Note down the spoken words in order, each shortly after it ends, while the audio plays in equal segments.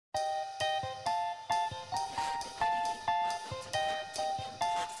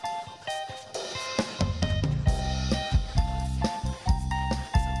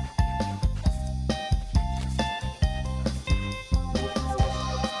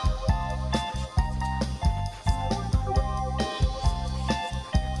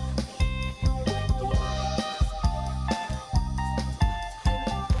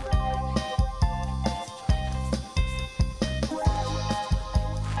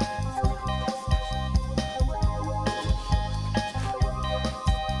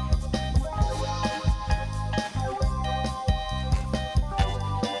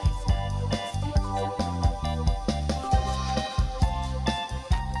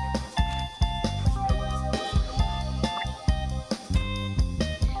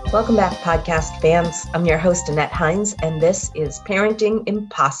Welcome back, podcast fans. I'm your host, Annette Hines, and this is Parenting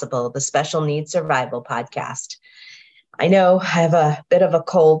Impossible, the Special Needs Survival Podcast. I know I have a bit of a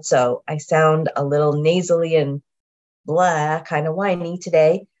cold, so I sound a little nasally and kind of whiny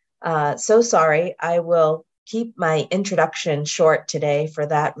today. So sorry. I will keep my introduction short today for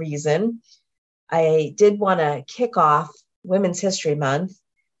that reason. I did want to kick off Women's History Month.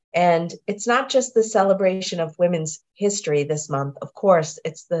 And it's not just the celebration of women's history this month. Of course,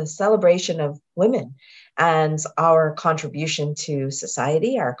 it's the celebration of women and our contribution to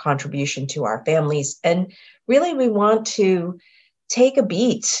society, our contribution to our families. And really, we want to take a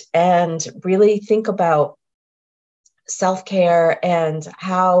beat and really think about self-care and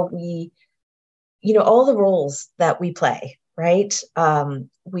how we, all the roles that we play, right?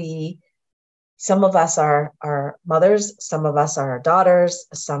 Some of us are mothers, some of us are daughters,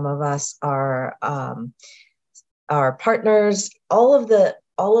 some of us are partners, all of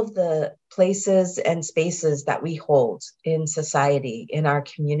the places and spaces that we hold in society, in our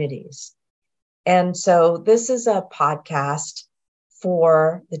communities. And so this is a podcast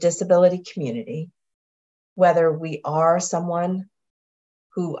for the disability community, whether we are someone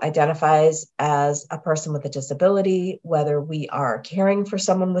who identifies as a person with a disability, whether we are caring for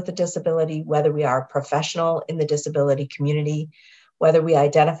someone with a disability, whether we are a professional in the disability community, whether we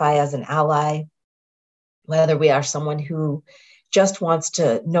identify as an ally, whether we are someone who just wants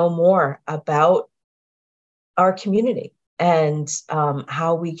to know more about our community and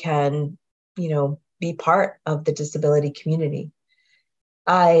how we can, be part of the disability community.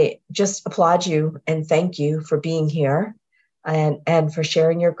 I just applaud you and thank you for being here. And for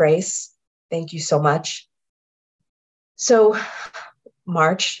sharing your grace. Thank you so much. So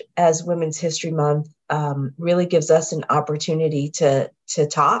March as Women's History Month really gives us an opportunity to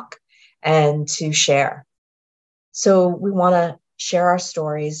talk and to share. So we want to share our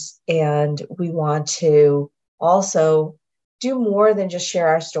stories, and we want to also do more than just share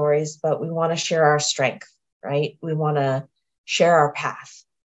our stories, but we want to share our strength, right? We want to share our path.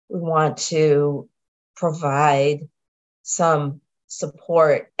 We want to provide some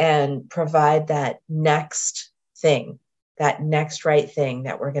support and provide that next thing, that next right thing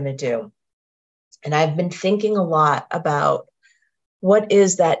that we're going to do. And I've been thinking a lot about what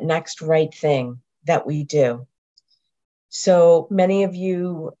is that next right thing that we do. So many of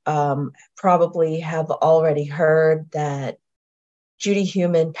you probably have already heard that Judy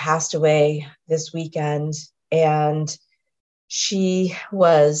Heumann passed away this weekend, and she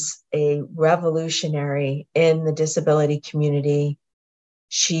was a revolutionary in the disability community.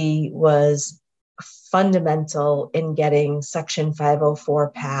 She was fundamental in getting Section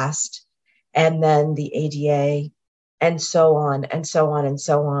 504 passed, and then the ADA, and so on, and so on, and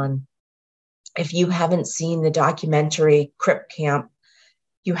so on. If you haven't seen the documentary Crip Camp,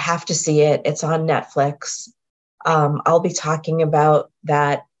 you have to see it. It's on Netflix. I'll be talking about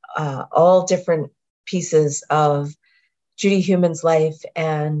that, all different pieces of Judy Heumann's life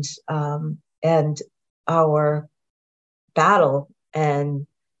and our battle. And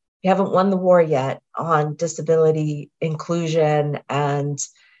we haven't won the war yet on disability inclusion and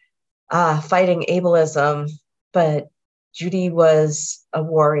fighting ableism, but Judy was a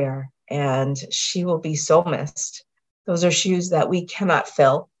warrior, and she will be so missed. Those are shoes that we cannot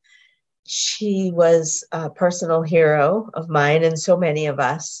fill. She was a personal hero of mine and so many of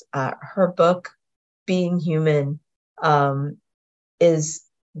us. Her book, Being Human, is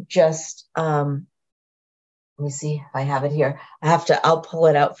just, let me see if I have it here. I'll pull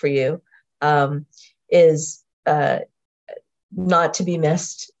it out for you. Is not to be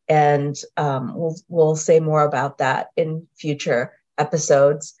missed. And we'll say more about that in future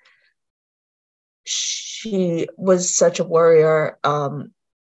episodes. She was such a warrior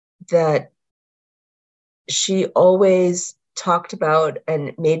that she always talked about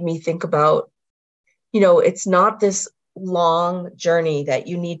and made me think about, it's not this long journey that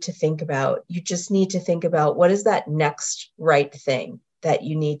you need to think about. You just need to think about what is that next right thing that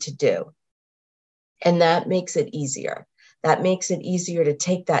you need to do. And that makes it easier. That makes it easier to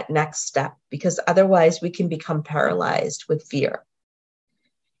take that next step, because otherwise we can become paralyzed with fear.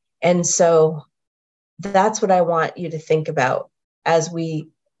 And so that's what I want you to think about as we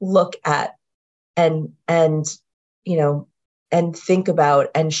look at and think about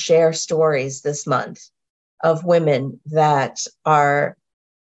and share stories this month of women that are,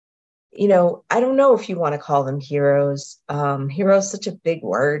 I don't know if you want to call them heroes. Hero is such a big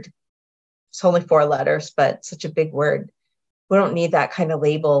word. It's only 4 letters, but such a big word. We don't need that kind of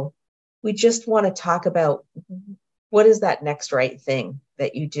label. We just want to talk about what is that next right thing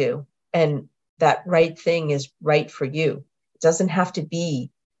that you do. And that right thing is right for you. It doesn't have to be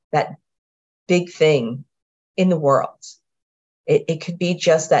that big thing in the world. It could be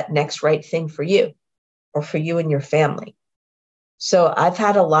just that next right thing for you or for you and your family. So I've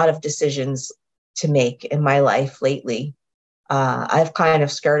had a lot of decisions to make in my life lately. I've kind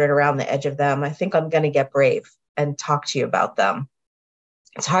of skirted around the edge of them. I think I'm going to get brave and talk to you about them.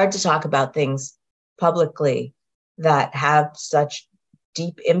 It's hard to talk about things publicly that have such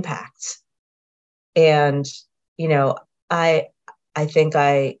deep impacts. And, you know, I think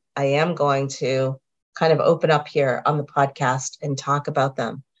I am going to kind of open up here on the podcast and talk about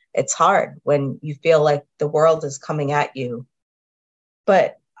them. It's hard when you feel like the world is coming at you.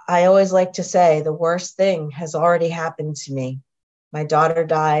 But I always like to say the worst thing has already happened to me. My daughter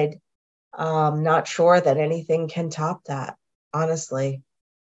died. Not sure that anything can top that, honestly.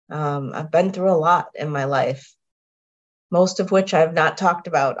 I've been through a lot in my life, most of which I've not talked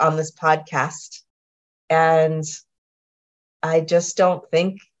about on this podcast. And I just don't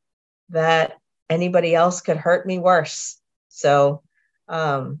think that anybody else could hurt me worse. So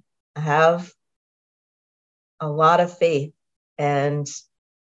I have a lot of faith, and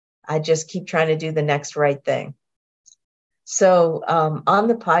I just keep trying to do the next right thing. So on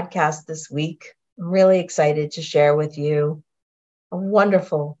the podcast this week, I'm really excited to share with you a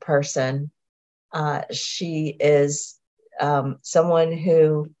wonderful person. She is someone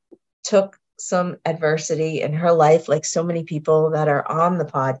who took some adversity in her life, like so many people that are on the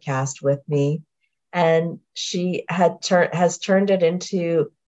podcast with me, and she has turned it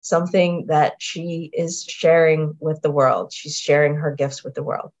into something that she is sharing with the world. She's sharing her gifts with the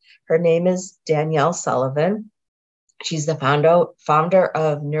world. Her name is Danielle Sullivan. She's the founder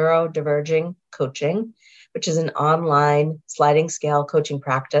of Neurodiverging Coaching, which is an online sliding scale coaching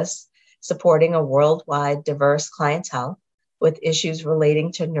practice supporting a worldwide diverse clientele with issues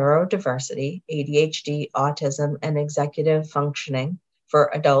relating to neurodiversity, ADHD, autism, and executive functioning for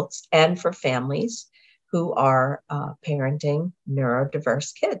adults and for families who are parenting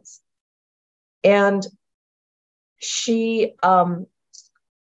neurodiverse kids. And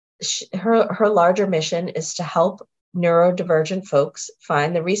her larger mission is to help neurodivergent folks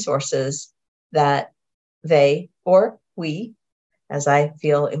find the resources that they, or we, as I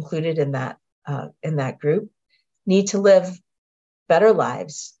feel included in that group, need to live better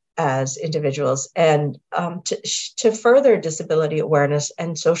lives as individuals, and to further disability awareness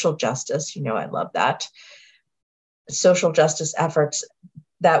and social justice. You know, I love that. Social justice efforts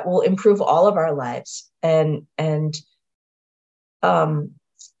that will improve all of our lives. And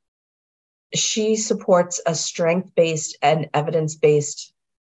she supports a strength-based and evidence-based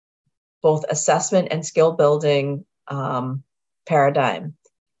both assessment and skill building paradigm.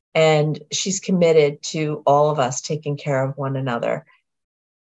 And she's committed to all of us taking care of one another.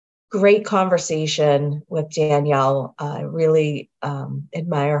 Great conversation with Danielle. I really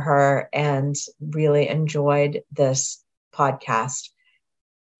admire her and really enjoyed this podcast.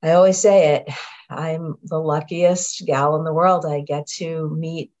 I always say it, I'm the luckiest gal in the world. I get to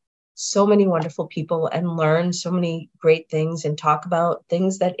meet so many wonderful people and learn so many great things and talk about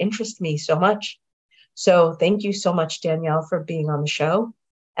things that interest me so much. So thank you so much, Danielle, for being on the show.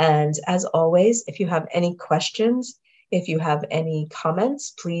 And as always, if you have any questions, if you have any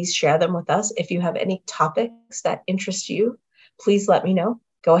comments, please share them with us. If you have any topics that interest you, please let me know.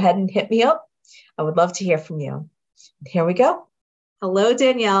 Go ahead and hit me up. I would love to hear from you. Here we go. Hello,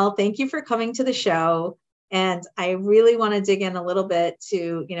 Danielle. Thank you for coming to the show. And I really want to dig in a little bit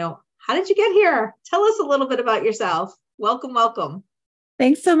to, how did you get here? Tell us a little bit about yourself. Welcome, welcome.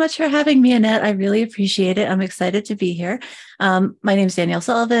 Thanks so much for having me, Annette. I really appreciate it. I'm excited to be here. My name is Danielle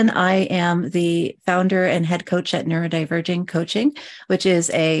Sullivan. I am the founder and head coach at Neurodiverging Coaching, which is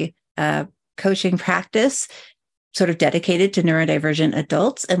a coaching practice sort of dedicated to neurodivergent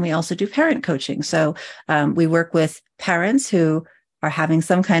adults. And we also do parent coaching. So we work with parents who are having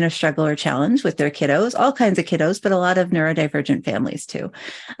some kind of struggle or challenge with their kiddos, all kinds of kiddos, but a lot of neurodivergent families too.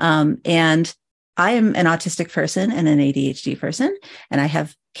 And I am an autistic person and an ADHD person, and I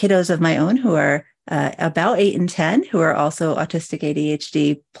have kiddos of my own who are about 8 and 10, who are also autistic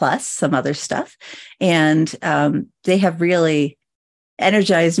ADHD plus some other stuff. And they have really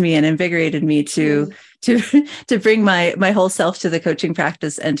energized me and invigorated me to bring my whole self to the coaching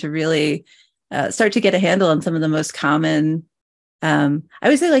practice and to really start to get a handle on some of the most common, I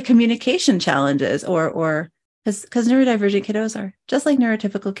would say, like communication challenges or because neurodivergent kiddos are just like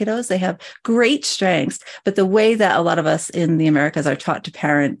neurotypical kiddos. They have great strengths, but the way that a lot of us in the Americas are taught to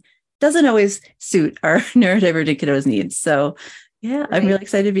parent doesn't always suit our neurodivergent kiddos' needs. So yeah, right. I'm really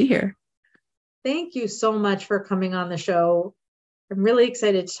excited to be here. Thank you so much for coming on the show. I'm really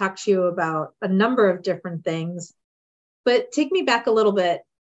excited to talk to you about a number of different things, but take me back a little bit.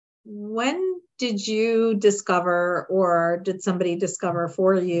 when did you discover, or did somebody discover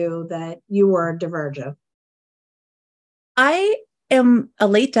for you, that you were divergent? I am a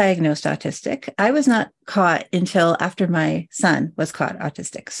late diagnosed autistic. I was not caught until after my son was caught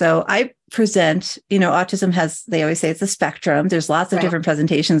autistic. So I present, autism has, they always say it's a spectrum. There's lots of different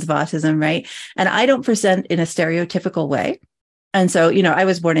presentations of autism, right? And I don't present in a stereotypical way. And so, I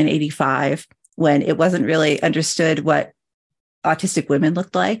was born in 1985 when it wasn't really understood what autistic women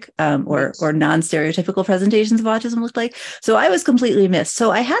looked like, or non-stereotypical presentations of autism looked like. So I was completely missed.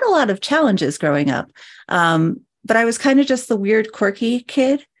 So I had a lot of challenges growing up. But I was kind of just the weird, quirky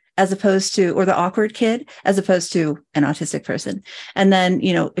kid, as opposed to, or the awkward kid, as opposed to an autistic person. And then,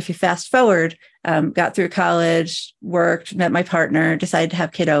 if you fast forward, got through college, worked, met my partner, decided to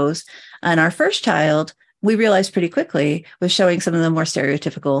have kiddos. And our first child, we realized pretty quickly, was showing some of the more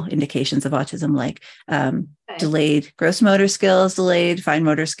stereotypical indications of autism, like delayed gross motor skills, delayed fine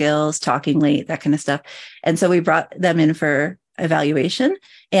motor skills, talking late, that kind of stuff. And so we brought them in for evaluation.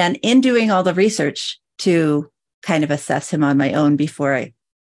 And in doing all the research to kind of assess him on my own before I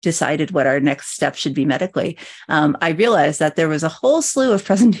decided what our next step should be medically, I realized that there was a whole slew of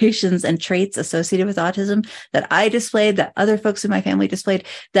presentations and traits associated with autism that I displayed, that other folks in my family displayed,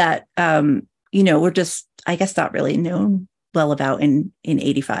 that, were just, I guess, not really known well about in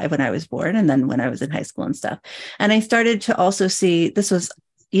 1985 when I was born, and then when I was in high school and stuff. And I started to also see, this was,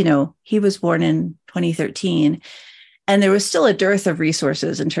 he was born in 2013, and there was still a dearth of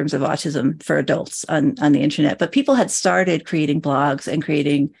resources in terms of autism for adults on the internet, but people had started creating blogs and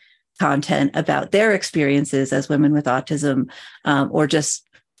creating content about their experiences as women with autism, or just,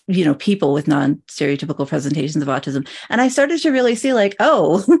 people with non-stereotypical presentations of autism. And I started to really see like,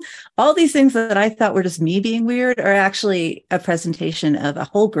 oh, all these things that I thought were just me being weird are actually a presentation of a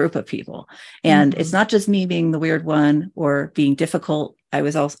whole group of people. And it's not just me being the weird one or being difficult. I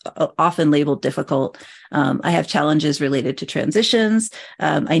was also often labeled difficult. I have challenges related to transitions.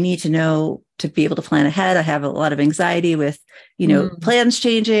 I need to know to be able to plan ahead. I have a lot of anxiety with, plans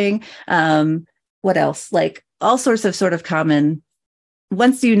changing. What else? Like all sorts of sort of common,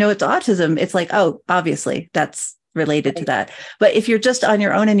 once you know it's autism, it's like, oh, obviously that's related to that. But if you're just on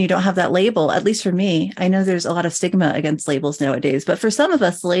your own and you don't have that label, at least for me, I know there's a lot of stigma against labels nowadays, but for some of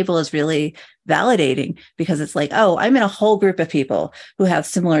us, the label is really validating because it's like, oh, I'm in a whole group of people who have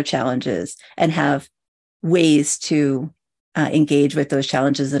similar challenges and have ways to engage with those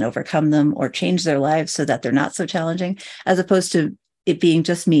challenges and overcome them or change their lives so that they're not so challenging, as opposed to it being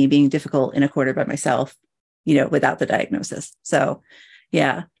just me being difficult in a corner by myself, without the diagnosis. So,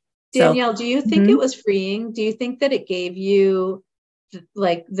 yeah. Danielle, do you think it was freeing? Do you think that it gave you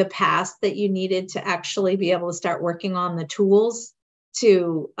like the past that you needed to actually be able to start working on the tools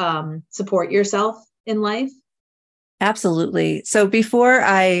to support yourself in life? Absolutely. So before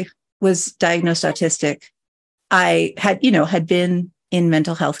I was diagnosed autistic, I had been in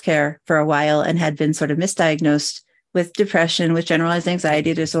mental health care for a while and had been sort of misdiagnosed with depression, with generalized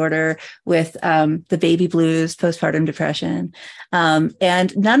anxiety disorder, with the baby blues, postpartum depression.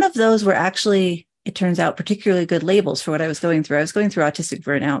 And none of those were actually, it turns out, particularly good labels for what I was going through. I was going through autistic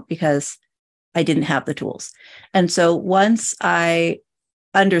burnout because I didn't have the tools. And so once I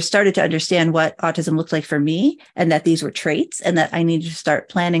started to understand what autism looked like for me, and that these were traits, and that I needed to start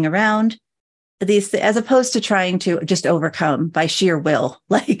planning around these, as opposed to trying to just overcome by sheer will,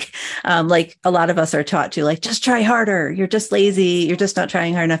 like a lot of us are taught to, like, just try harder. You're just lazy. You're just not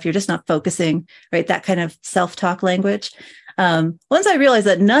trying hard enough. You're just not focusing, right? That kind of self-talk language. Once I realized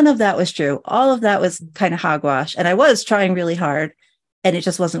that none of that was true, all of that was kind of hogwash, and I was trying really hard and it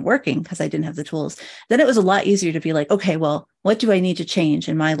just wasn't working because I didn't have the tools, then it was a lot easier to be like, okay, well, what do I need to change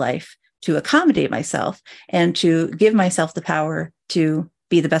in my life to accommodate myself and to give myself the power to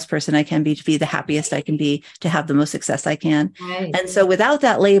be the best person I can be, to be the happiest I can be, to have the most success I can. Right. And so without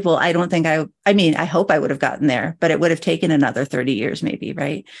that label, I don't think I hope I would have gotten there, but it would have taken another 30 years maybe,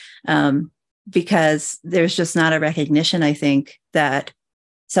 right? Because there's just not a recognition, I think, that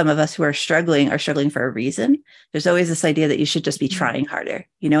some of us who are struggling for a reason. There's always this idea that you should just be trying harder,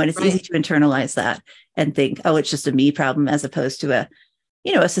 and it's easy to internalize that and think, oh, it's just a me problem, as opposed to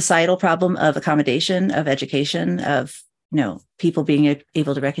a societal problem of accommodation, of education, of people being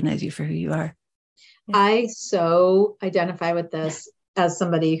able to recognize you for who you are. Yeah. I so identify with this as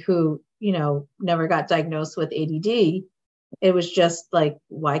somebody who, never got diagnosed with ADD. It was just like,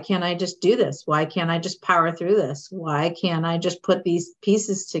 why can't I just do this? Why can't I just power through this? Why can't I just put these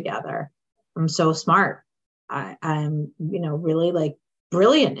pieces together? I'm so smart. I'm, really like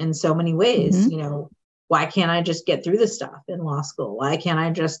brilliant in so many ways. Mm-hmm. Why can't I just get through this stuff in law school? Why can't I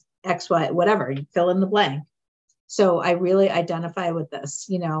just X, Y, whatever, you fill in the blank. So I really identify with this,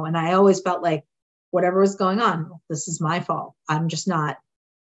 and I always felt like whatever was going on, this is my fault. I'm just not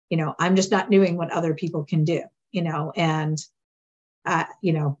doing what other people can do, and,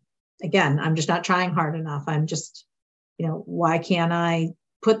 again, I'm just not trying hard enough. I'm just, why can't I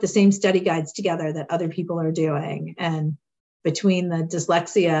put the same study guides together that other people are doing? And between the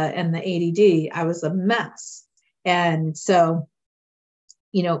dyslexia and the ADD, I was a mess. And so,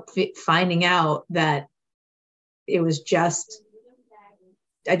 finding out that it was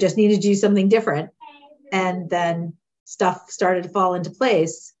I just needed to do something different. And then stuff started to fall into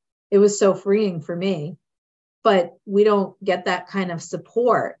place. It was so freeing for me. But we don't get that kind of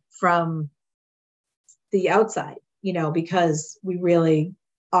support from the outside, because we really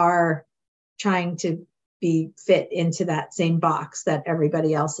are trying to be fit into that same box that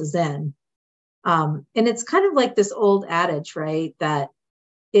everybody else is in. And it's kind of like this old adage, right? That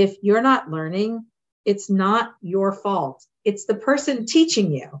if you're not learning, it's not your fault. It's the person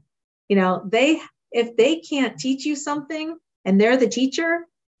teaching you. If they can't teach you something and they're the teacher,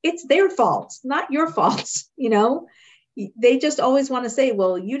 it's their fault, not your fault. They just always want to say,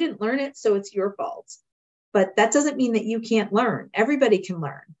 well, you didn't learn it, so it's your fault. But that doesn't mean that you can't learn. Everybody can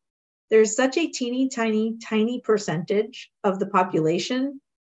learn. There's such a teeny, tiny, tiny percentage of the population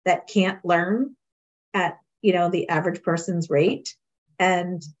that can't learn at, the average person's rate.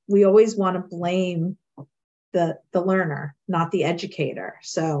 And we always want to blame the learner, not the educator.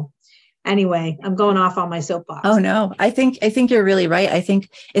 So anyway, I'm going off on my soapbox. Oh no, I think you're really right. I think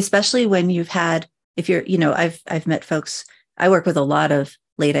especially when if you're, I've met folks, I work with a lot of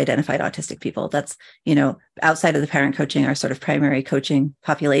late identified autistic people. That's, outside of the parent coaching, our sort of primary coaching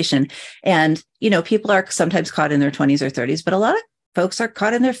population. And, people are sometimes caught in their 20s or 30s, but a lot of folks are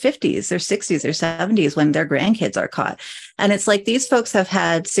caught in their 50s, their 60s, their 70s when their grandkids are caught. And it's like these folks have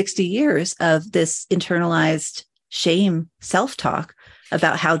had 60 years of this internalized shame self-talk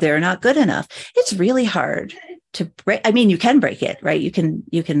about how they're not good enough. It's really hard to break. I mean, you can break it, right? You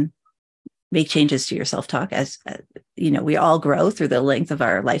can make changes to your self-talk as we all grow through the length of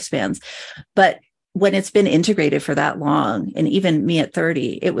our lifespans. But when it's been integrated for that long, and even me at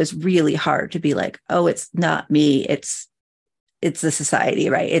 30, it was really hard to be like, oh, it's not me. It's the society,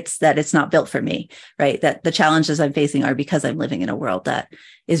 right? It's not built for me, right? That the challenges I'm facing are because I'm living in a world that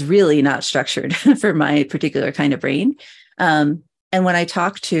is really not structured for my particular kind of brain. And when I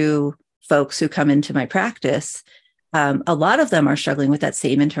talk to folks who come into my practice, a lot of them are struggling with that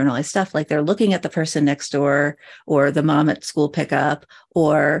same internalized stuff. Like they're looking at the person next door or the mom at school pickup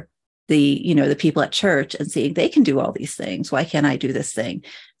or the people at church and seeing they can do all these things. Why can't I do this thing?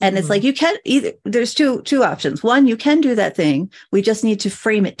 And it's like, you can't either. There's two options. One, you can do that thing. We just need to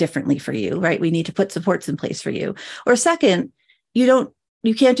frame it differently for you, right? We need to put supports in place for you. Or second, you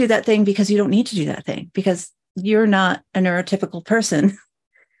can't do that thing because you don't need to do that thing because you're not a neurotypical person.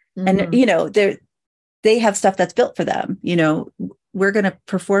 And, they have stuff that's built for them. We're going to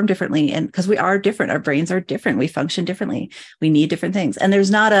perform differently. And because we are different, our brains are different. We function differently. We need different things. And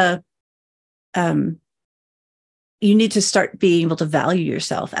there's not you need to start being able to value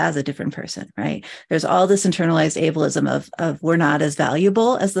yourself as a different person, right? There's all this internalized ableism of we're not as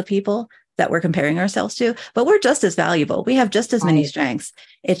valuable as the people that we're comparing ourselves to, but we're just as valuable. We have just as many strengths.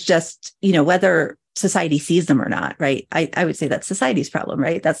 It's just, whether society sees them or not, right? I would say that's society's problem,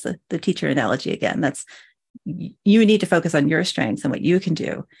 right? That's the teacher analogy again. That's, you need to focus on your strengths and what you can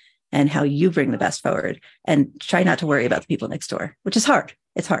do and how you bring the best forward and try not to worry about the people next door, which is hard.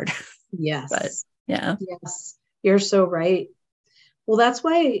 It's hard. Yes. But yeah. Yes. You're so right. Well, that's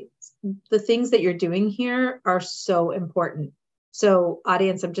why the things that you're doing here are so important. So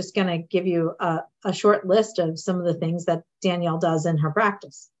audience, I'm just going to give you a short list of some of the things that Danielle does in her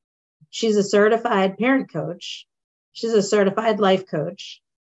practice. She's a certified parent coach. She's a certified life coach.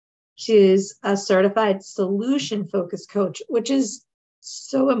 She's a certified solution-focused coach, which is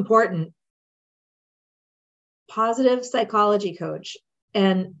so important. Positive psychology coach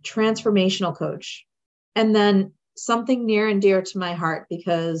and transformational coach. And then something near and dear to my heart,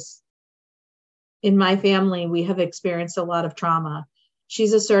 because in my family, we have experienced a lot of trauma.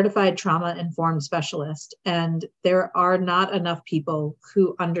 She's a certified trauma-informed specialist, and there are not enough people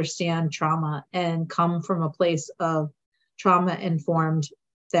who understand trauma and come from a place of trauma-informed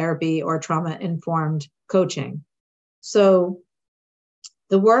therapy or trauma-informed coaching. So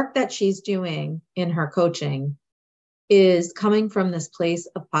the work that she's doing in her coaching is coming from this place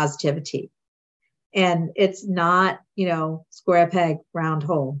of positivity. And it's not, square peg, round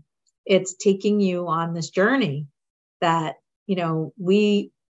hole. It's taking you on this journey that,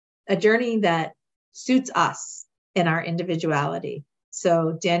 a journey that suits us in our individuality.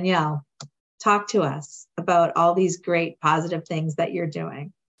 So Danielle, talk to us about all these great positive things that you're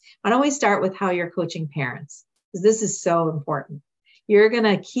doing. Why don't we start with how you're coaching parents? Because this is so important. You're going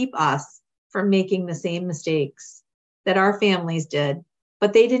to keep us from making the same mistakes that our families did,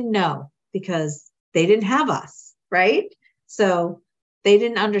 but they didn't know because they didn't have us, right? So they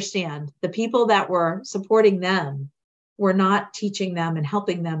didn't understand. The people that were supporting them were not teaching them and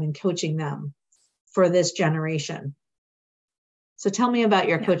helping them and coaching them for this generation. So tell me about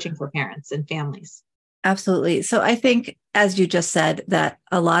your coaching for parents and families. Absolutely. So I think, as you just said, that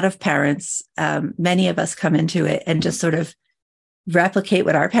a lot of parents, many of us come into it and just sort of replicate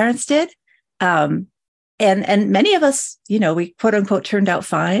what our parents did. And many of us, we quote unquote turned out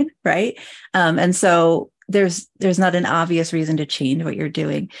fine, right? And so there's not an obvious reason to change what you're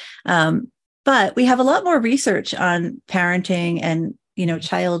doing. But we have a lot more research on parenting and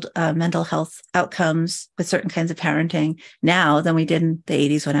child mental health outcomes with certain kinds of parenting now than we did in the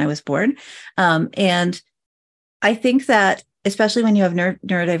 80s when I was born. And I think that especially when you have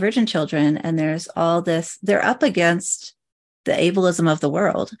neurodivergent children and there's all this, they're up against the ableism of the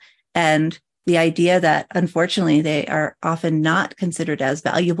world and the idea that unfortunately they are often not considered as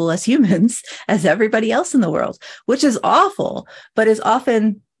valuable as humans as everybody else in the world, which is awful, but is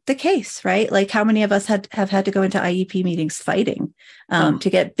often the case, right? Like how many of us have had to go into IEP meetings fighting to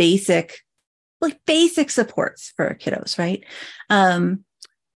get basic supports for kiddos, right?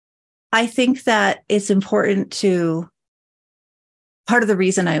 I think that it's important part of the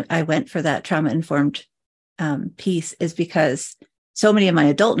reason I went for that trauma-informed piece is because so many of my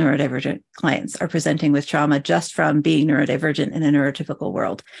adult neurodivergent clients are presenting with trauma just from being neurodivergent in a neurotypical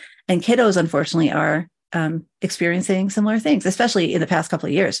world. And kiddos, unfortunately, are experiencing similar things, especially in the past couple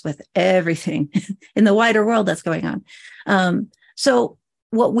of years with everything in the wider world that's going on. So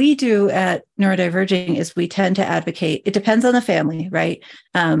what we do at Neurodiverging is we tend to advocate, it depends on the family, right?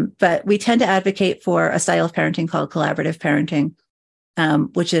 But we tend to advocate for a style of parenting called collaborative parenting,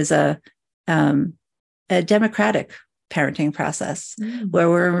 which is a democratic parenting process where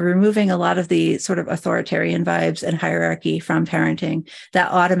we're removing a lot of the sort of authoritarian vibes and hierarchy from parenting, that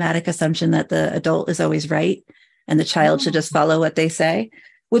automatic assumption that the adult is always right and the child should just follow what they say,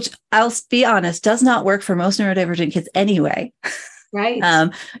 which I'll be honest, does not work for most neurodivergent kids anyway. Right.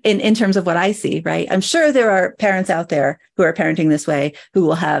 In terms of what I see, right? I'm sure there are parents out there who are parenting this way who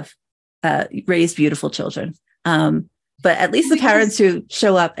will have raised beautiful children. But at least the parents who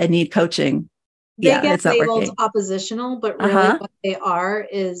show up and need coaching, they get labeled oppositional, but really what they are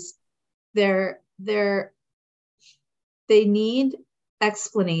is they need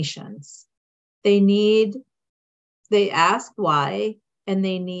explanations. They ask why, and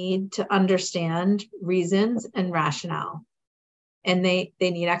they need to understand reasons and rationale. And they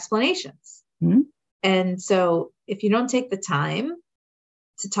need explanations. Mm-hmm. And so if you don't take the time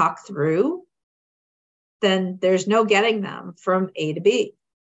to talk through, then there's no getting them from A to B.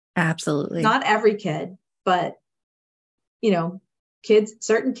 Absolutely. Not every kid, but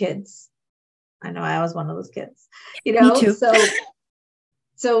certain kids. I know I was one of those kids, Me too.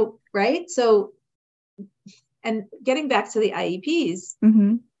 So, right. So, and getting back to the IEPs,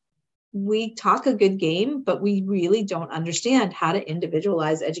 we talk a good game, but we really don't understand how to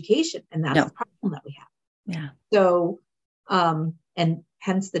individualize education. And that's the problem that we have. Yeah. So, and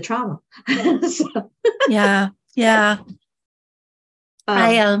hence the trauma. Yeah.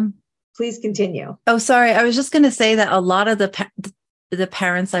 Please continue. Oh, sorry. I was just going to say that a lot of the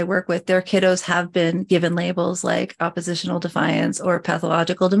parents I work with, their kiddos have been given labels like oppositional defiance or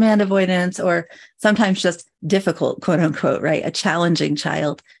pathological demand avoidance, or sometimes just difficult, quote unquote, right? A challenging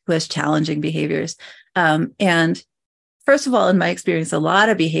child who has challenging behaviors. And first of all, in my experience, a lot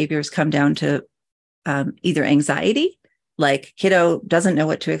of behaviors come down to either anxiety, like kiddo doesn't know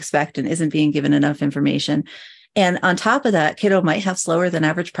what to expect and isn't being given enough information. And on top of that, kiddo might have slower than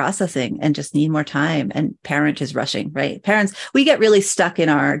average processing and just need more time. And parent is rushing, right? Parents, we get really stuck in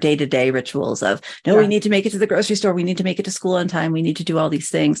our day-to-day rituals of, we need to make it to the grocery store. We need to make it to school on time. We need to do all these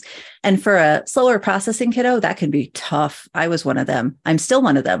things. And for a slower processing kiddo, that can be tough. I was one of them. I'm still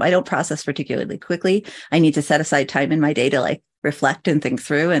one of them. I don't process particularly quickly. I need to set aside time in my day to reflect and think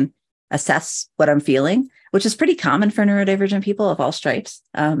through and assess what I'm feeling, which is pretty common for neurodivergent people of all stripes.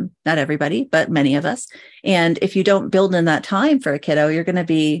 Not everybody, but many of us. And if you don't build in that time for a kiddo, you're going to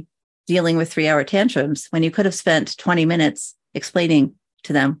be dealing with 3-hour tantrums when you could have spent 20 minutes explaining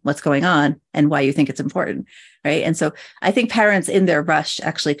to them what's going on and why you think it's important, right? And so I think parents in their rush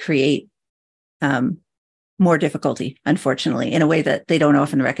actually create more difficulty, unfortunately, in a way that they don't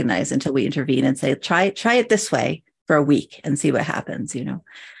often recognize until we intervene and say, try it this way for a week and see what happens,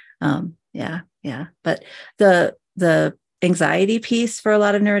 Yeah. But the anxiety piece for a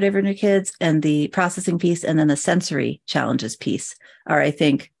lot of neurodivergent kids, and the processing piece, and then the sensory challenges piece are, I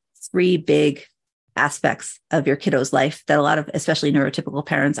think, three big aspects of your kiddo's life that a lot of, especially neurotypical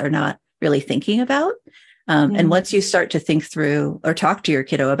parents, are not really thinking about. And once you start to think through or talk to your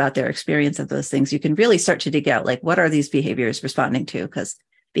kiddo about their experience of those things, you can really start to dig out, like, what are these behaviors responding to? Because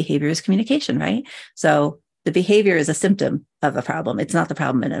behavior is communication, right? So the behavior is a symptom of a problem. It's not the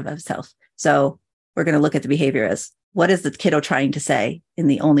problem in and of itself. So we're going to look at the behavior as, what is the kiddo trying to say in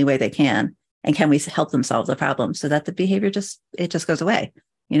the only way they can? And can we help them solve the problem so that the behavior just goes away,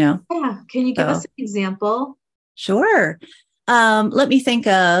 Yeah. Can you give us an example? Sure. Let me think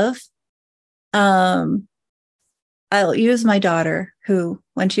of, I'll use my daughter, who,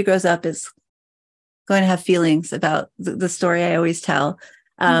 when she grows up, is going to have feelings about the story I always tell.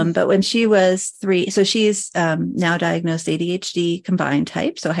 But when she was 3, so she's now diagnosed ADHD combined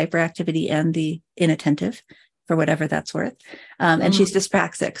type, so hyperactivity and the inattentive, for whatever that's worth. And she's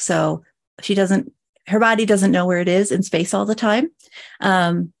dyspraxic. So her body doesn't know where it is in space all the time.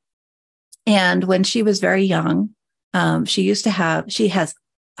 And when she was very young, she has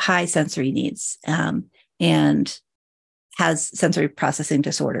high sensory needs, and has sensory processing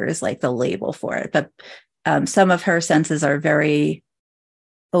disorder is like the label for it. But some of her senses are very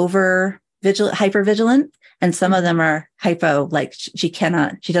hypervigilant, and some of them are hypo, like she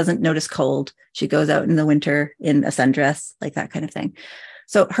doesn't notice cold. She goes out in the winter in a sundress, like that kind of thing.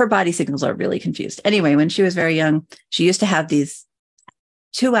 So her body signals are really confused. Anyway, when she was very young, she used to have these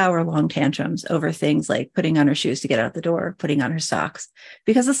 2-hour-long tantrums over things like putting on her shoes to get out the door, putting on her socks,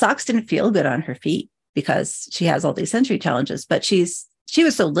 because the socks didn't feel good on her feet, because she has all these sensory challenges. But she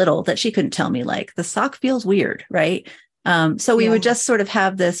was so little that she couldn't tell me, like, the sock feels weird, right? So we would just sort of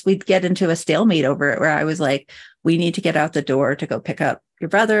have this, we'd get into a stalemate over it, where I was like, we need to get out the door to go pick up your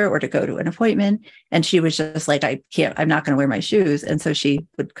brother or to go to an appointment. And she was just like, I'm not going to wear my shoes. And so she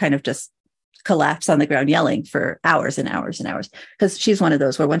would kind of just collapse on the ground yelling for hours and hours and hours, because she's one of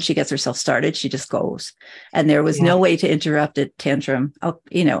those where once she gets herself started, she just goes. And there was no way to interrupt a tantrum.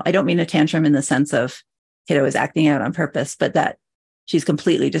 I don't mean a tantrum in the sense of kiddo is acting out on purpose, but that she's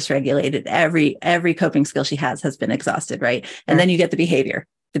completely dysregulated. Every coping skill she has been exhausted, right? And then you get the behavior.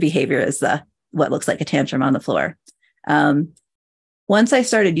 The behavior is what looks like a tantrum on the floor. Once I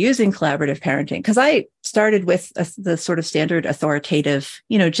started using collaborative parenting, because I started with the sort of standard authoritative,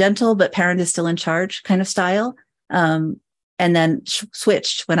 gentle, but parent is still in charge kind of style. And then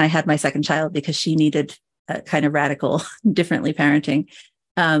switched when I had my second child, because she needed a kind of radical, differently parenting.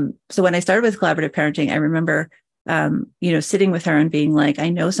 So when I started with collaborative parenting, I remember, sitting with her and being like, I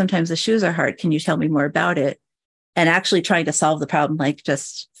know sometimes the shoes are hard. Can you tell me more about it? And actually trying to solve the problem, like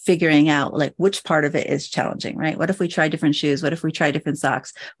just figuring out like which part of it is challenging, right? What if we try different shoes? What if we try different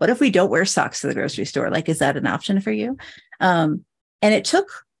socks? What if we don't wear socks to the grocery store? Like, is that an option for you? And it took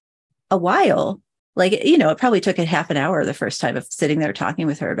a while. Like, it probably took a half an hour the first time of sitting there talking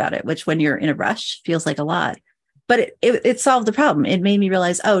with her about it, which when you're in a rush feels like a lot. But it solved the problem. It made me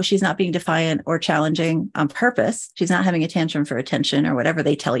realize, she's not being defiant or challenging on purpose. She's not having a tantrum for attention or whatever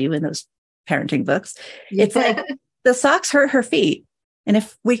they tell you in those parenting books. It's like the socks hurt her feet. And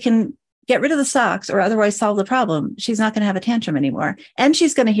if we can get rid of the socks or otherwise solve the problem, she's not going to have a tantrum anymore. And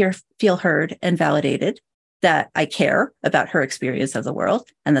she's going to feel heard and validated that I care about her experience of the world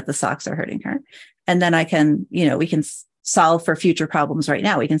and that the socks are hurting her. And then I can, we can solve for future problems right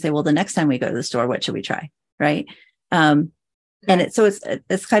now. We can say, well, the next time we go to the store, what should we try? Right. And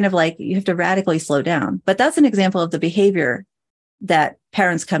it's kind of like you have to radically slow down. But that's an example of the behavior that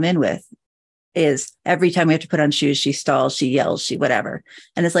parents come in with. Is every time we have to put on shoes, she stalls, she yells, she whatever.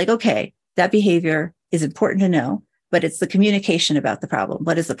 And it's like, okay, that behavior is important to know, but it's the communication about the problem.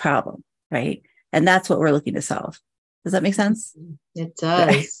 What is the problem? Right. And that's what we're looking to solve. Does that make sense? It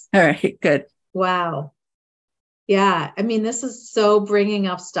does. All right, good. Wow. Yeah. I mean, this is so bringing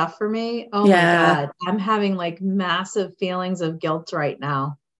up stuff for me. Oh my God. I'm having like massive feelings of guilt right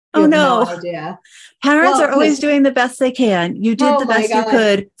now. Oh no. No idea. Parents are always doing the best they can. You did the best you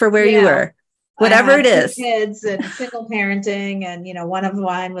could for where you were. Whatever it is. Kids and single parenting. And, one of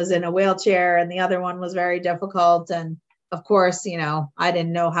mine was in a wheelchair and the other one was very difficult. And of course, I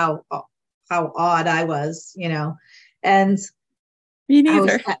didn't know how odd I was, and me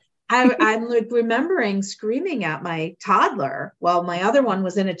neither. I'm like remembering screaming at my toddler while my other one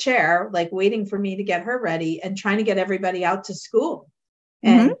was in a chair, like waiting for me to get her ready and trying to get everybody out to school.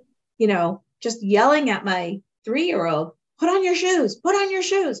 And, just yelling at my 3-year-old, put on your shoes, put on your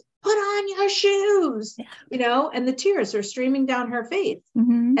shoes. Put on your shoes, and the tears are streaming down her face.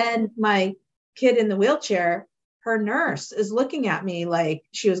 And my kid in the wheelchair her nurse is looking at me like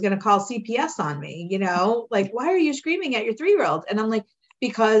she was going to call CPS on me, like, why are you screaming at your 3-year-old? And I'm like,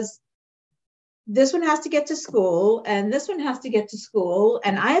 because this one has to get to school and this one has to get to school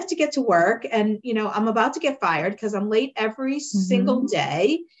and I have to get to work. And, I'm about to get fired because I'm late every single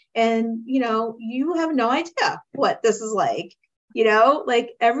day. And, you have no idea what this is like,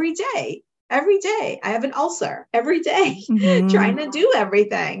 like every day I have an ulcer every day trying to do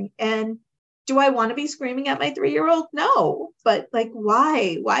everything. And do I want to be screaming at my 3-year-old? No, but like,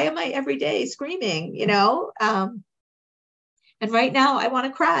 why am I every day screaming, and right now I want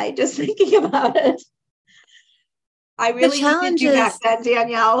to cry just thinking about it. I really needed you back then,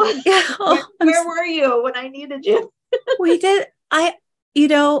 Danielle. Yeah, where were you when I needed you? We did. I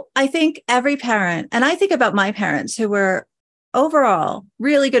think every parent, and I think about my parents who were overall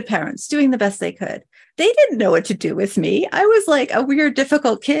really good parents doing the best they could. They didn't know what to do with me. I was like a weird,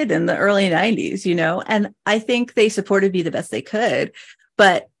 difficult kid in the early 90s, and I think they supported me the best they could.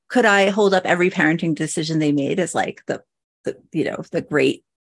 But could I hold up every parenting decision they made as like the great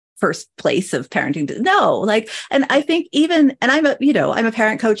first place of parenting? No, and I think and I'm a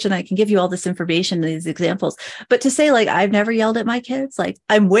parent coach and I can give you all this information, these examples, but to say like, I've never yelled at my kids, like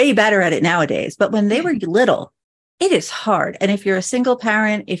I'm way better at it nowadays. But when they were little, it is hard. And if you're a single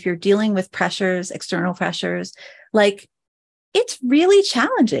parent, if you're dealing with pressures, external pressures, like it's really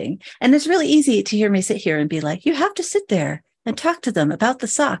challenging. And it's really easy to hear me sit here and be like, you have to sit there and talk to them about the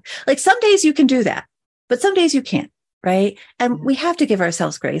sock. Like some days you can do that, but some days you can't. Right. And we have to give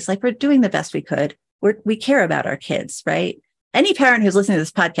ourselves grace. Like we're doing the best we could. We care about our kids, right? Any parent who's listening to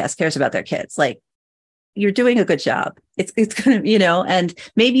this podcast cares about their kids. Like you're doing a good job. It's going to, and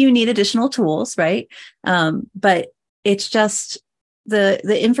maybe you need additional tools, right? But it's just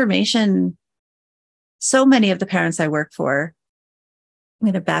the information. So many of the parents I work for, I'm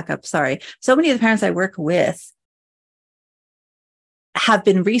going to back up. Sorry. So many of the parents I work with have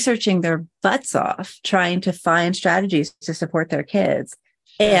been researching their butts off, trying to find strategies to support their kids,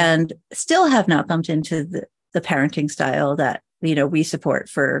 and still have not bumped into the parenting style that, we support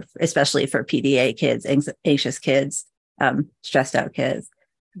especially for PDA kids, anxious kids, stressed out kids.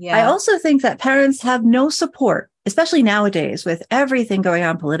 Yeah. I also think that parents have no support, especially nowadays with everything going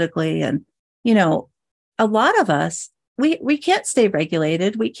on politically. And, a lot of us, we can't stay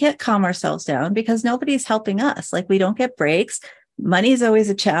regulated. We can't calm ourselves down because nobody's helping us. Like we don't get breaks. Money is always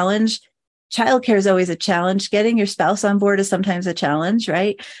a challenge. Childcare is always a challenge. Getting your spouse on board is sometimes a challenge,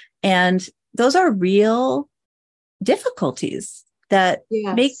 right? And those are real difficulties that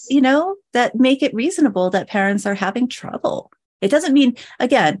make it reasonable that parents are having trouble. It doesn't mean,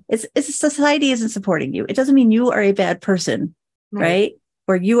 again, it's society isn't supporting you. It doesn't mean you are a bad person, right?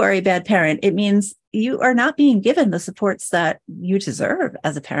 Or you are a bad parent. It means you are not being given the supports that you deserve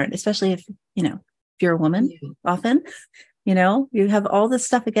as a parent, especially if you're a woman often. You have all this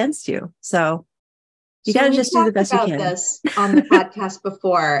stuff against you. So you got to just do the best you can. We talked about this on the podcast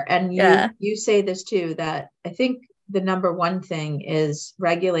before. And you say this too, that I think the number one thing is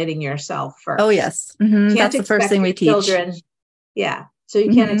regulating yourself first. Oh, yes. Mm-hmm. That's the first thing we teach. Children, so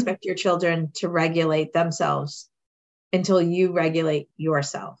you can't expect your children to regulate themselves until you regulate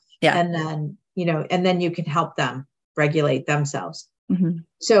yourself. Yeah. And then, and then you can help them regulate themselves. Mm-hmm.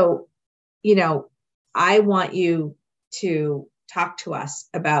 So, I want you to talk to us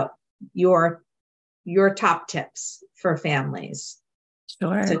about your top tips for families.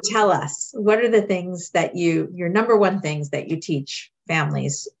 Sure. So tell us, what are the things that your number one things that you teach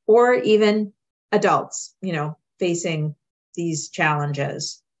families or even adults, facing these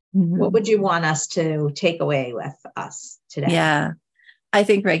challenges? Mm-hmm. What would you want us to take away with us today? Yeah, I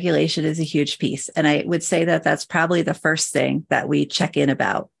think regulation is a huge piece. And I would say that that's probably the first thing that we check in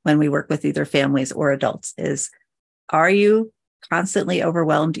about when we work with either families or adults is, are you constantly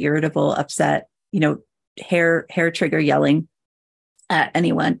overwhelmed, irritable, upset, hair trigger yelling at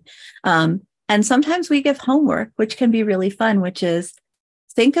anyone? And sometimes we give homework, which can be really fun, which is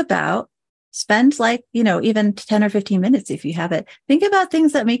spend even 10 or 15 minutes if you have it. Think about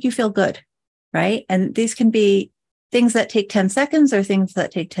things that make you feel good, right? And these can be things that take 10 seconds or things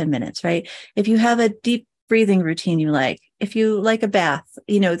that take 10 minutes, right? If you have a deep breathing routine you like, if you like a bath,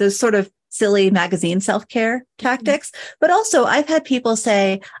 those sort of silly magazine self-care tactics. But also I've had people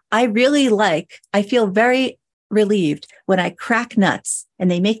say, I feel very relieved when I crack nuts and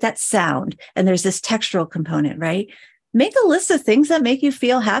they make that sound and there's this textural component, right? Make a list of things that make you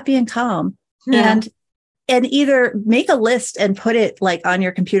feel happy and calm. Yeah. And either make a list and put it like on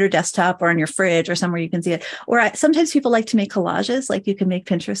your computer desktop or on your fridge or somewhere you can see it. Or sometimes people like to make collages, like you can make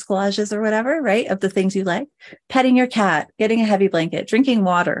Pinterest collages or whatever, right? Of the things you like. Petting your cat, getting a heavy blanket, drinking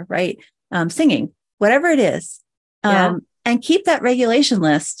water, right? Singing, whatever it is. And keep that regulation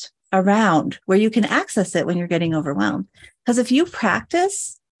list around where you can access it when you're getting overwhelmed. Because if you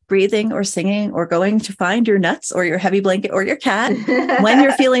practice breathing or singing or going to find your nuts or your heavy blanket or your cat when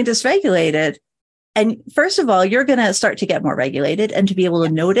you're feeling dysregulated, and first of all, you're going to start to get more regulated and to be able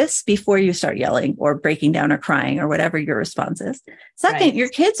to notice before you start yelling or breaking down or crying or whatever your response is. Second, your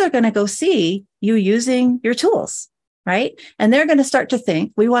kids are going to go see you using your tools, right? And they're going to start to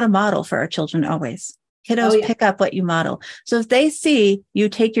think, we want to model for our children always. Kiddos pick up what you model. So if they see you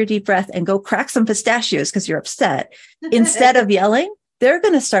take your deep breath and go crack some pistachios because you're upset, instead of yelling, they're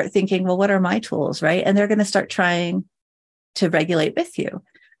going to start thinking, well, what are my tools, right? And they're going to start trying to regulate with you.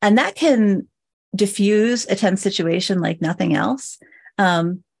 And that can diffuse a tense situation like nothing else.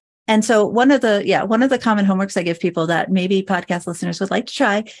 And so one of the common homeworks I give people that maybe podcast listeners would like to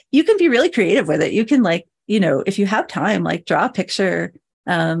try, you can be really creative with it. You can if you have time, draw a picture,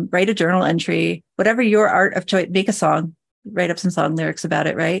 write a journal entry, whatever your art of choice, make a song, write up some song lyrics about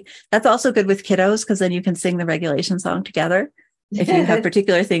it, right? That's also good with kiddos because then you can sing the regulation song together if you have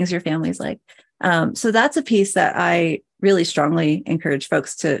particular things your family's like. So that's a piece that I really strongly encourage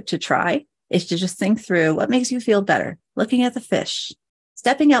folks to try, is to just think through what makes you feel better. Looking at the fish,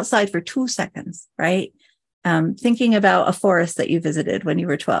 stepping outside for 2 seconds, right? Thinking about a forest that you visited when you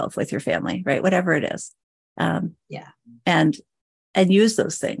were 12 with your family, right? Whatever it is. And use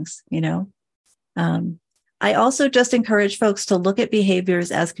those things, I also just encourage folks to look at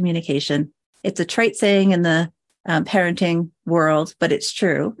behaviors as communication. It's a trite saying in the parenting world, but it's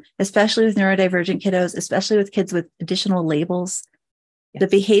true, especially with neurodivergent kiddos, especially with kids with additional labels. The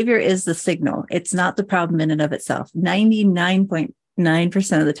behavior is the signal. It's not the problem in and of itself.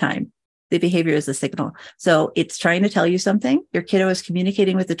 99.9% of the time, the behavior is the signal. So it's trying to tell you something. Your kiddo is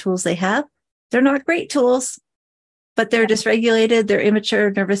communicating with the tools they have. They're not great tools, but they're dysregulated. They're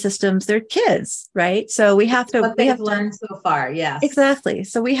immature nervous systems. They're kids, right? So we have to. What they've learned so far, yes. Exactly.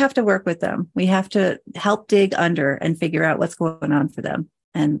 So we have to work with them. We have to help dig under and figure out what's going on for them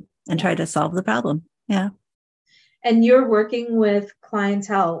and try to solve the problem. Yeah. And you're working with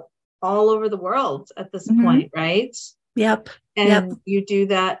clientele all over the world at this point, right? Yep. And you do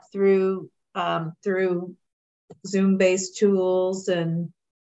that through Zoom-based tools and.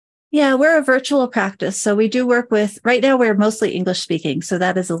 Yeah, we're a virtual practice. So we do work with, right now we're mostly English speaking. So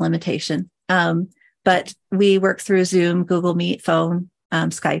that is a limitation. But we work through Zoom, Google Meet, phone,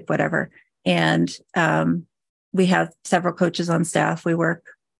 Skype, whatever. And we have several coaches on staff. We work,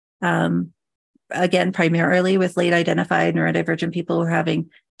 again, primarily with late identified neurodivergent people who are having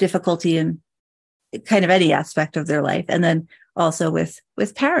difficulty in kind of any aspect of their life. And then also with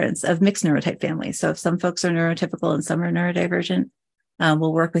parents of mixed neurotype families. So if some folks are neurotypical and some are neurodivergent,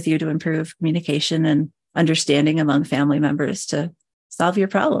 we'll work with you to improve communication and understanding among family members to solve your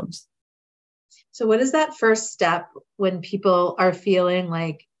problems. So what is that first step when people are feeling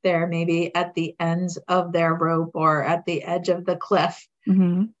like they're maybe at the end of their rope or at the edge of the cliff?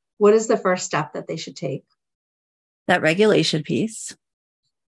 Mm-hmm. What is the first step that they should take? That regulation piece.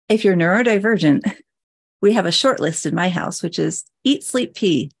 If you're neurodivergent, we have a short list in my house, which is eat, sleep,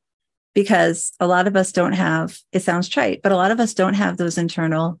 pee. Because a lot of us don't have, it sounds trite, but a lot of us don't have those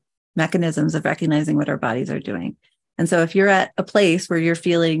internal mechanisms of recognizing what our bodies are doing. And so if you're at a place where you're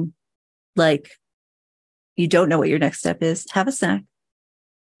feeling like you don't know what your next step is, have a snack,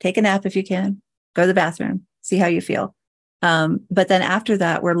 take a nap if you can, go to the bathroom, see how you feel. But then after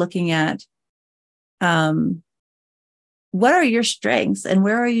that, we're looking at what are your strengths and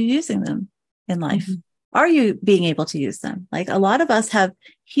where are you using them in life? Mm-hmm. Are you being able to use them? Like a lot of us have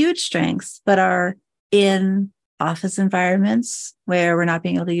huge strengths, but are in office environments where we're not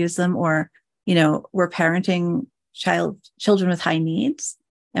being able to use them, or, we're parenting children with high needs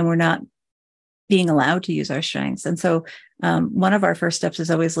and we're not being allowed to use our strengths. And so one of our first steps is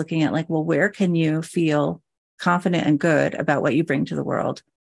always looking at where can you feel confident and good about what you bring to the world?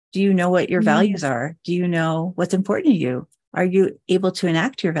 Do you know what your values are? Do you know what's important to you? Are you able to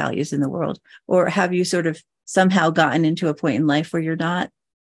enact your values in the world? Or have you sort of somehow gotten into a point in life where you're not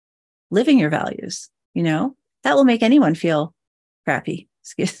living your values? That will make anyone feel crappy.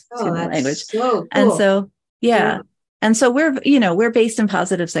 Excuse the language. So cool. And so, yeah. And so we're based in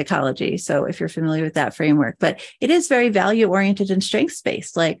positive psychology. So if you're familiar with that framework, but it is very value oriented and strengths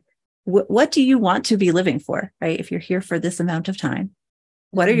based. Like what do you want to be living for, right? If you're here for this amount of time,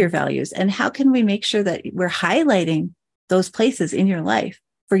 what are your values? And how can we make sure that we're highlighting those places in your life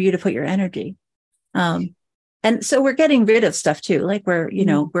for you to put your energy? And so we're getting rid of stuff too. Like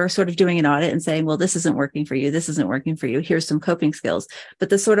we're sort of doing an audit and saying, well, this isn't working for you. This isn't working for you. Here's some coping skills. But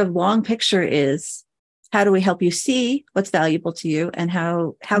the sort of long picture is, how do we help you see what's valuable to you? And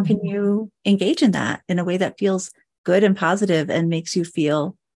how can you engage in that in a way that feels good and positive and makes you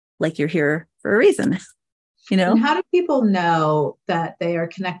feel like you're here for a reason, you know? And how do people know that they are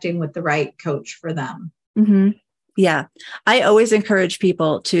connecting with the right coach for them? Mm-hmm. Yeah. I always encourage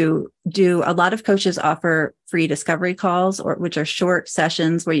people to do, a lot of coaches offer free discovery calls, or which are short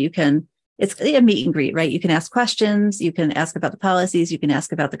sessions where you can, it's a meet and greet, right? You can ask questions, you can ask about the policies, you can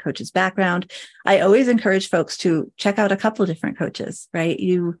ask about the coach's background. I always encourage folks to check out a couple of different coaches, right?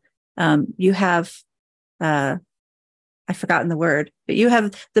 You have, I've forgotten the word, but you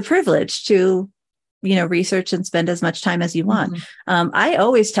have the privilege to, research and spend as much time as you want. Mm-hmm. I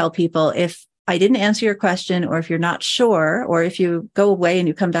always tell people, if I didn't answer your question, or if you're not sure, or if you go away and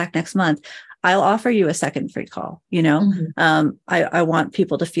you come back next month, I'll offer you a second free call. Mm-hmm. I want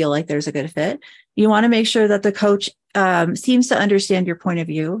people to feel like there's a good fit. You want to make sure that the coach seems to understand your point of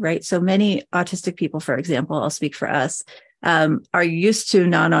view, right? So many autistic people, for example, I'll speak for us, are used to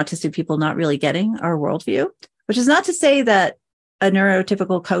non-autistic people not really getting our worldview, which is not to say that a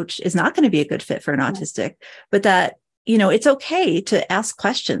neurotypical coach is not going to be a good fit for an autistic, but that, it's okay to ask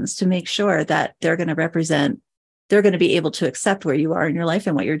questions to make sure that they're going to be able to accept where you are in your life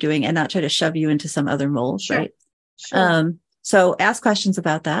and what you're doing, and not try to shove you into some other mold, sure. Right? Sure. So ask questions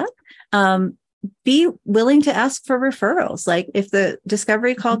about that. Be willing to ask for referrals. Like if the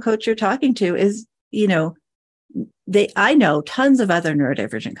discovery call coach you're talking to is, I know tons of other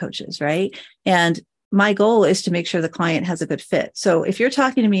neurodivergent coaches, right? And my goal is to make sure the client has a good fit. So if you're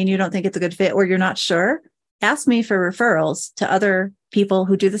talking to me and you don't think it's a good fit, or you're not sure, ask me for referrals to other people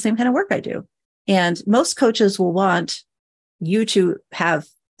who do the same kind of work I do. And most coaches will want you to have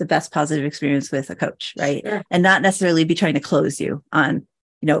the best positive experience with a coach, right? Sure. And not necessarily be trying to close you on,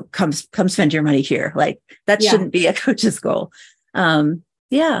 come spend your money here. Like that shouldn't be a coach's goal.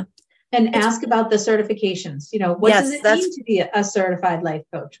 And ask about the certifications. What does it mean to be a certified life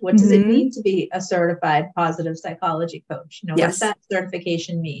coach? What does it mean to be a certified positive psychology coach? What does that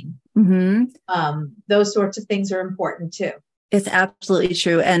certification mean? Mm-hmm. Those sorts of things are important too. It's absolutely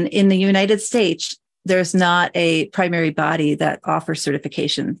true. And in the United States, there's not a primary body that offers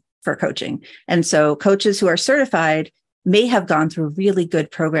certification for coaching. And so coaches who are certified may have gone through really good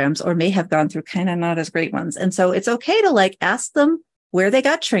programs, or may have gone through kind of not as great ones. And so it's okay to ask them where they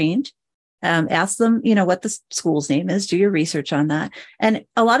got trained. Ask them, what the school's name is, do your research on that. And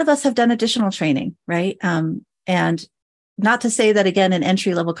a lot of us have done additional training, right? And not to say that, again, an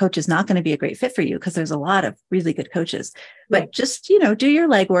entry-level coach is not going to be a great fit for you, because there's a lot of really good coaches, but just, do your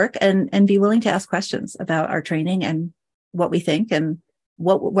legwork and be willing to ask questions about our training and what we think and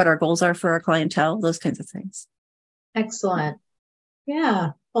what our goals are for our clientele, those kinds of things. Excellent.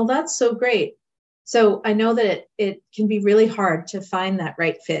 Yeah. Well, that's so great. So I know that it can be really hard to find that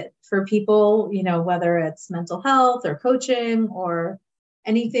right fit for people, whether it's mental health or coaching or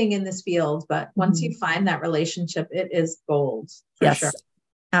anything in this field. But once you find that relationship, it is gold. For sure.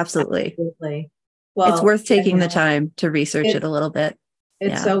 Absolutely. Well, it's worth taking the time to research it a little bit.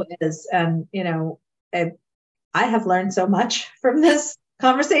 It so is. And, I have learned so much from this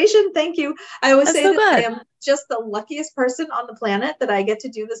conversation. Thank you. I always say that I am just the luckiest person on the planet that I get to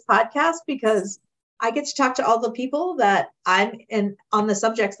do this podcast, because I get to talk to all the people that I'm in on the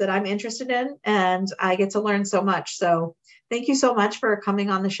subjects that I'm interested in, and I get to learn so much. So thank you so much for coming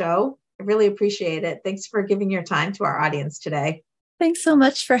on the show. I really appreciate it. Thanks for giving your time to our audience today. Thanks so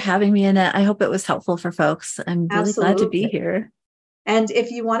much for having me, Annette. I hope it was helpful for folks. I'm really glad to be here. And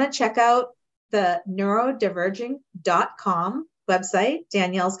if you want to check out the neurodiverging.com website,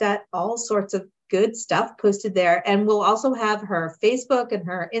 Danielle's got all sorts of good stuff posted there. And we'll also have her Facebook and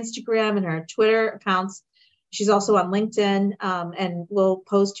her Instagram and her Twitter accounts. She's also on LinkedIn, and we'll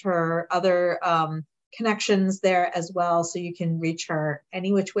post her other connections there as well, so you can reach her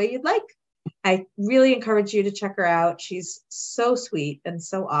any which way you'd like. I really encourage you to check her out. She's so sweet and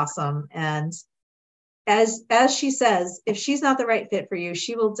so awesome. And as she says, if she's not the right fit for you,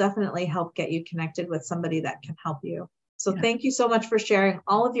 she will definitely help get you connected with somebody that can help you. So thank you so much for sharing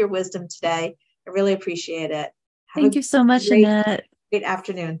all of your wisdom today. I really appreciate it. Thank you so much, Annette. Great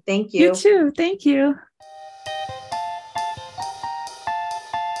afternoon. Thank you. You too. Thank you.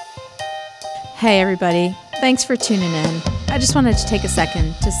 Hey, everybody. Thanks for tuning in. I just wanted to take a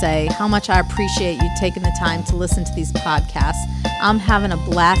second to say how much I appreciate you taking the time to listen to these podcasts. I'm having a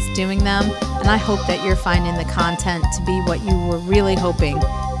blast doing them, and I hope that you're finding the content to be what you were really hoping.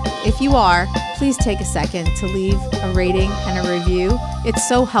 If you are, please take a second to leave a rating and a review. It's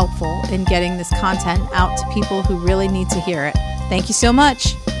so helpful in getting this content out to people who really need to hear it. Thank you so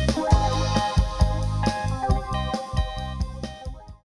much.